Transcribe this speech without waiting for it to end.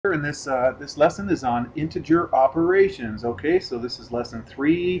And this lesson is on integer operations. Okay, so this is lesson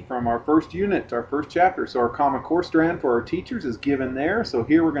 3 from our first unit, our first chapter. So our common core strand for our teachers is given there. So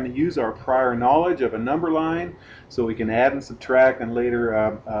here we're going to use our prior knowledge of a number line so we can add and subtract and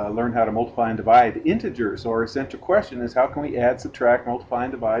later learn how to multiply and divide integers. So our essential question is, how can we add, subtract, multiply,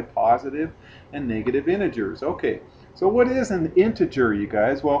 and divide positive and negative integers? Okay. So what is an integer, you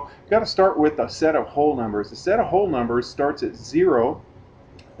guys? Well, you've got to start with a set of whole numbers. A set of whole numbers starts at 0,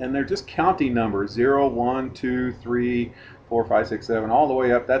 and they're just counting numbers: 0, 1, 2, 3, 4, 5, 6, 7, all the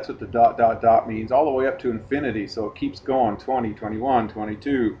way up. That's what the dot dot dot means, all the way up to infinity. So it keeps going: 20, 21,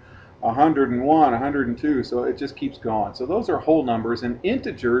 22, 101, 102. So it just keeps going. So those are whole numbers, and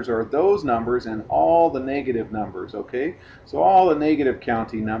integers are those numbers and all the negative numbers. Okay, so all the negative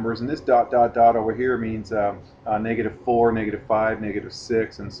counting numbers, and this dot dot dot over here means -4, -5,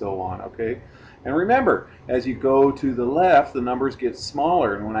 -6, and so on. Okay. And remember, as you go to the left, the numbers get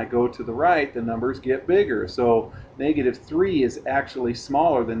smaller, and when I go to the right, the numbers get bigger. So -3 is actually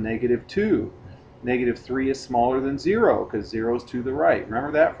smaller than -2. -3 is smaller than 0 because 0 is to the right.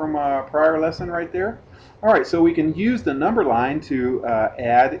 Remember that from a prior lesson right there? All right, so we can use the number line to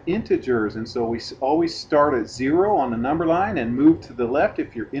add integers, and so we always start at 0 on the number line and move to the left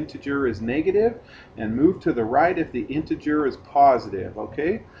if your integer is negative, and move to the right if the integer is positive.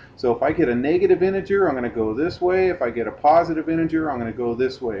 Okay, so if I get a negative integer, I'm going to go this way. If I get a positive integer, I'm going to go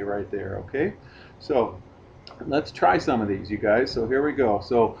this way right there. Okay, so let's try some of these, you guys. So here we go.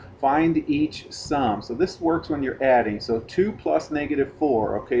 So find each sum. So this works when you're adding. So 2 plus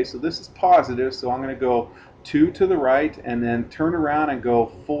 -4. Okay, so this is positive, so I'm going to go 2 to the right and then turn around and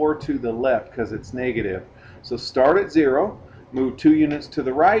go 4 to the left because it's negative. So start at 0, move 2 units to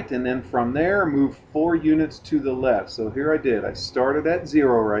the right, and then from there move 4 units to the left. So here I did. I started at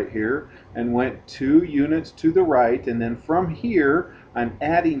 0 right here and went 2 units to the right, and then from here I'm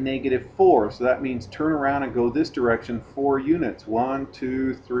adding -4, so that means turn around and go this direction 4 units. 1,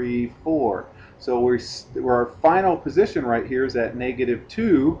 2, 3, 4. So our final position right here is at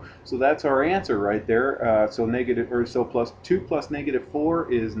 -2, so that's our answer right there. So plus 2 plus -4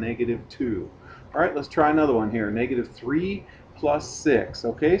 is -2. All right, let's try another one here. -3 plus 6.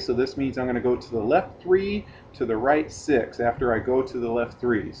 Okay, so this means I'm going to go to the left 3, to the right 6 after I go to the left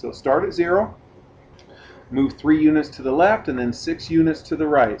 3. So start at 0. Move 3 units to the left and then 6 units to the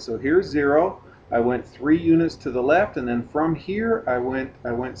right. So here's 0. I went 3 units to the left, and then from here I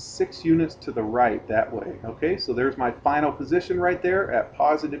went 6 units to the right that way. Okay, so there's my final position right there at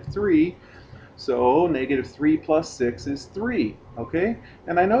 +3. So -3 plus 6 is 3. Okay,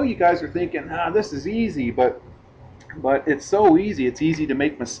 and I know you guys are thinking, this is easy, but it's so easy. It's easy to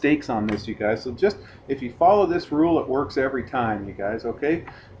make mistakes on this, you guys. So just, if you follow this rule, it works every time, you guys. Okay,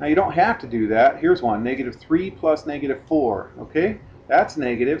 now you don't have to do that. Here's one: -3 plus -4. Okay, that's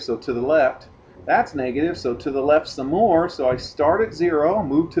negative, so to the left. That's negative, so to the left some more. So I start at 0,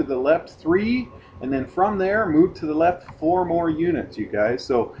 move to the left 3, and then from there move to the left 4 more units, you guys.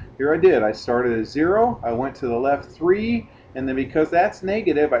 So here I did. I started at 0, I went to the left 3, and then because that's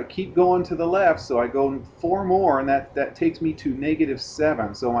negative, I keep going to the left, so I go 4 more, and that takes me to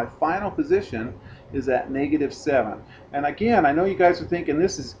 -7. So my final position is at -7. And again, I know you guys are thinking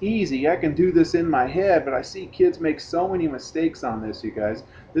this is easy, I can do this in my head, but I see kids make so many mistakes on this, you guys.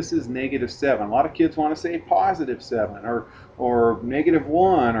 This is -7. A lot of kids want to say +7 or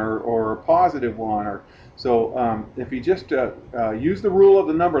 -1 or +1. So if you just use the rule of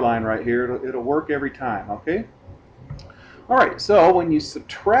the number line right here, it'll work every time. Okay. All right, so when you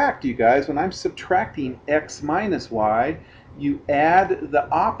subtract, you guys, when I'm subtracting x minus y, you add the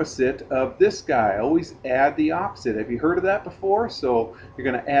opposite of this guy. Always add the opposite. Have you heard of that before? So you're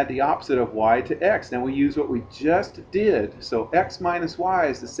going to add the opposite of y to x. Now we use what we just did. So x minus y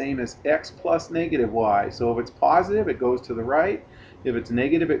is the same as x plus -y. So if it's positive, it goes to the right. If it's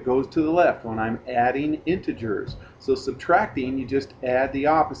negative, it goes to the left when I'm adding integers. So subtracting, you just add the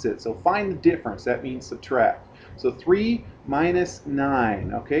opposite. So find the difference. That means subtract. So 3 minus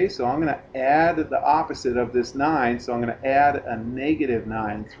 9. Okay, so I'm going to add the opposite of this 9. So I'm going to add a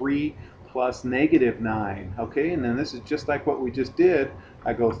 -9. 3 plus -9. Okay, and then this is just like what we just did.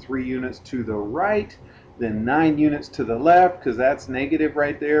 I go 3 units to the right, then 9 units to the left, because that's negative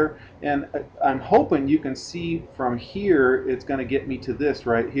right there. And I'm hoping you can see from here, it's going to get me to this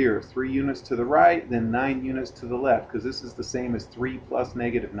right here. 3 units to the right, then 9 units to the left, because this is the same as 3 plus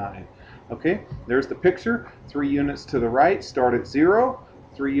 -9. Okay, there's the picture. 3 units to the right, start at 0.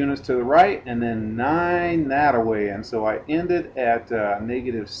 3 units to the right, and then 9 that away. And so I ended at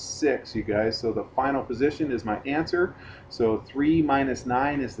 -6, you guys. So the final position is my answer. So 3 minus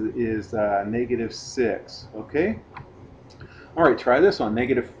 9 is -6. Okay. All right, try this one.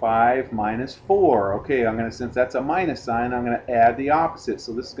 Negative 5 minus 4. Okay, since that's a minus sign, I'm going to add the opposite.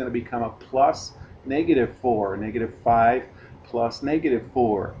 So this is going to become a plus negative 4. Negative 5 plus negative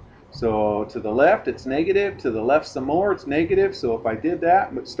 4. So to the left, it's negative. To the left some more, it's negative. So if I did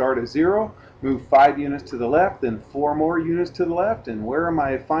that, but start at 0, move 5 units to the left, then 4 more units to the left. And where am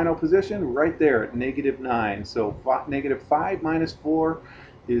I final position? Right there at negative 9. So negative 5 minus 4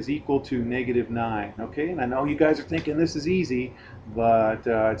 is equal to negative 9. Okay, and I know you guys are thinking this is easy, but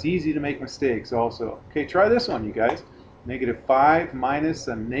it's easy to make mistakes also. Okay, try this one, you guys. Negative 5 minus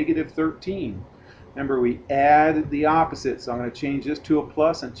a negative 13. Remember, we add the opposite, so I'm going to change this to a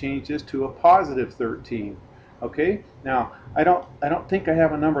plus and change this to a positive 13. Okay, now I don't think I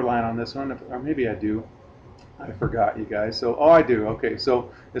have a number line on this one, or maybe I do. I forgot, you guys. So, oh, I do. Okay,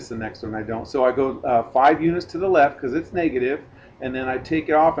 so it's the next one. I don't. So I go 5 units to the left because it's negative, and then I take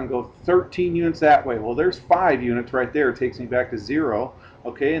it off and go 13 units that way. Well, there's 5 units right there. It takes me back to 0.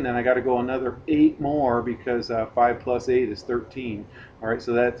 Okay, and then I got to go another 8 more because 5 plus 8 is 13. All right,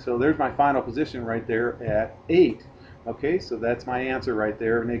 so there's my final position right there at 8. Okay, so that's my answer right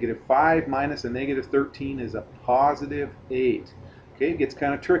there. Negative 5 minus a negative 13 is a positive 8. Okay, it gets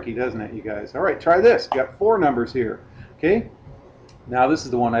kind of tricky, doesn't it, you guys? All right, try this. You got 4 numbers here. Okay, now this is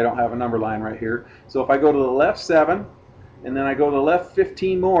the one I don't have a number line right here. So if I go to the left 7, and then I go to the left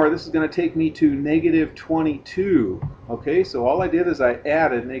 15 more, this is going to take me to negative 22. Okay, so all I did is I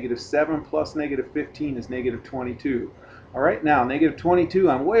added negative 7 plus negative 15 is negative 22. All right, now negative 22,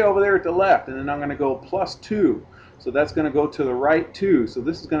 I'm way over there at the left, and then I'm going to go plus 2. So that's going to go to the right 2. So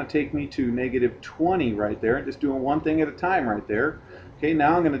this is going to take me to negative 20 right there, just doing one thing at a time right there. Okay,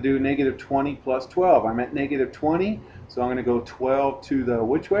 now I'm going to do negative 20 plus 12. I'm at negative 20, so I'm going to go 12 to the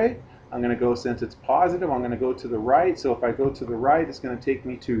which way? I'm going to go, since it's positive, I'm going to go to the right. So if I go to the right, it's going to take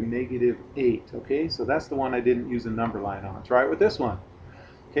me to negative 8. Okay, so that's the one I didn't use a number line on. Try it with this one.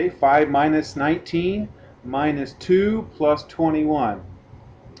 Okay, 5 minus 19 minus 2 plus 21.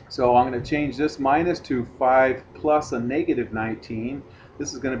 So I'm going to change this minus to 5 plus a negative 19.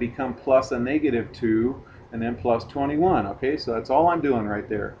 This is going to become plus a negative 2 and then plus 21. Okay, so that's all I'm doing right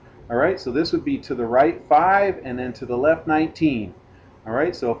there. All right, so this would be to the right 5 and then to the left 19. All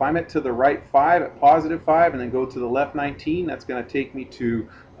right, so if I'm at to the right 5 at positive 5 and then go to the left 19, that's going to take me to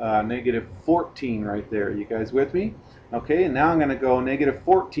negative 14 right there. You guys with me? Okay, and now I'm going to go negative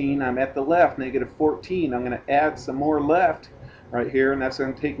 14. I'm at the left, negative 14. I'm going to add some more left right here, and that's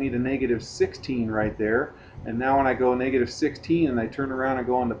going to take me to negative 16 right there. And now when I go negative 16 and I turn around and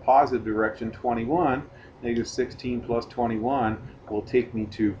go in the positive direction, 21, negative 16 plus 21 will take me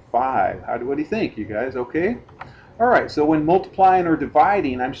to 5. What do you think, you guys? Okay? All right, so when multiplying or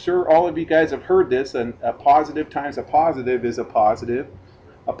dividing, I'm sure all of you guys have heard this, and a positive times a positive is a positive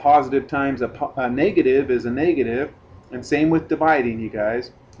times a negative is a negative, and same with dividing, you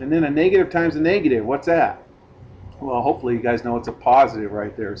guys. And then a negative times a negative, what's that? Well, hopefully you guys know it's a positive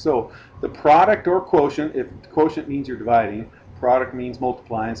right there. So the product or quotient, if quotient means you're dividing, product means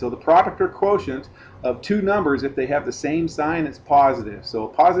multiplying. So the product or quotient of two numbers, if they have the same sign, it's positive. So a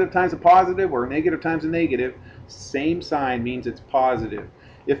positive times a positive or a negative times a negative, same sign means it's positive.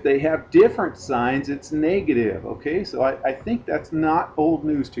 If they have different signs, it's negative. Okay, so I think that's not old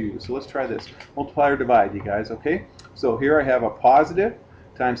news to you. So let's try this. Multiply or divide, you guys. Okay, so here I have a positive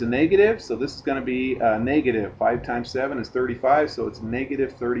times a negative, so this is going to be negative. 5 times 7 is 35, so it's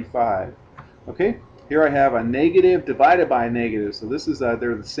negative 35. Okay, here I have a negative divided by a negative, so this is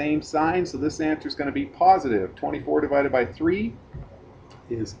they're the same sign, so this answer is going to be positive. 24 divided by 3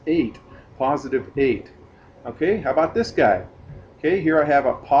 is 8, positive 8. Okay, how about this guy? Okay, here I have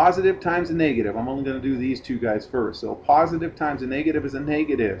a positive times a negative. I'm only going to do these two guys first. So positive times a negative is a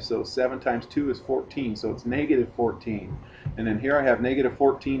negative. So 7 times 2 is 14. So it's negative 14. And then here I have negative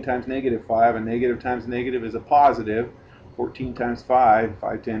 14 times negative 5. And negative times negative is a positive. 14 times 5,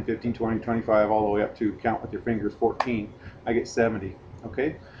 5, 10, 15, 20, 25, all the way up to, count with your fingers, 14. I get 70.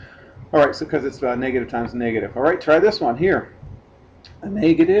 Okay? All right, so because it's negative times negative. All right, try this one here. A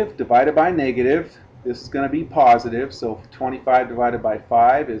negative divided by negative, this is going to be positive, so 25 divided by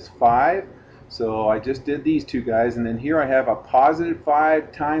 5 is 5. So I just did these two guys, and then here I have a positive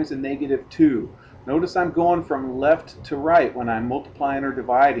 5 times a negative 2. Notice I'm going from left to right when I'm multiplying or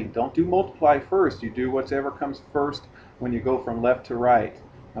dividing. Don't do multiply first, you do whatever comes first when you go from left to right.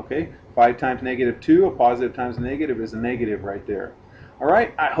 Okay, 5 times negative 2, a positive times a negative is a negative right there. All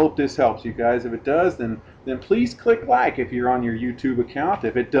right, I hope this helps you guys. If it does, then please click like if you're on your YouTube account.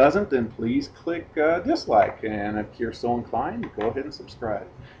 If it doesn't, then please click dislike. And if you're so inclined, go ahead and subscribe.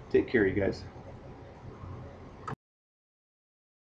 Take care, you guys.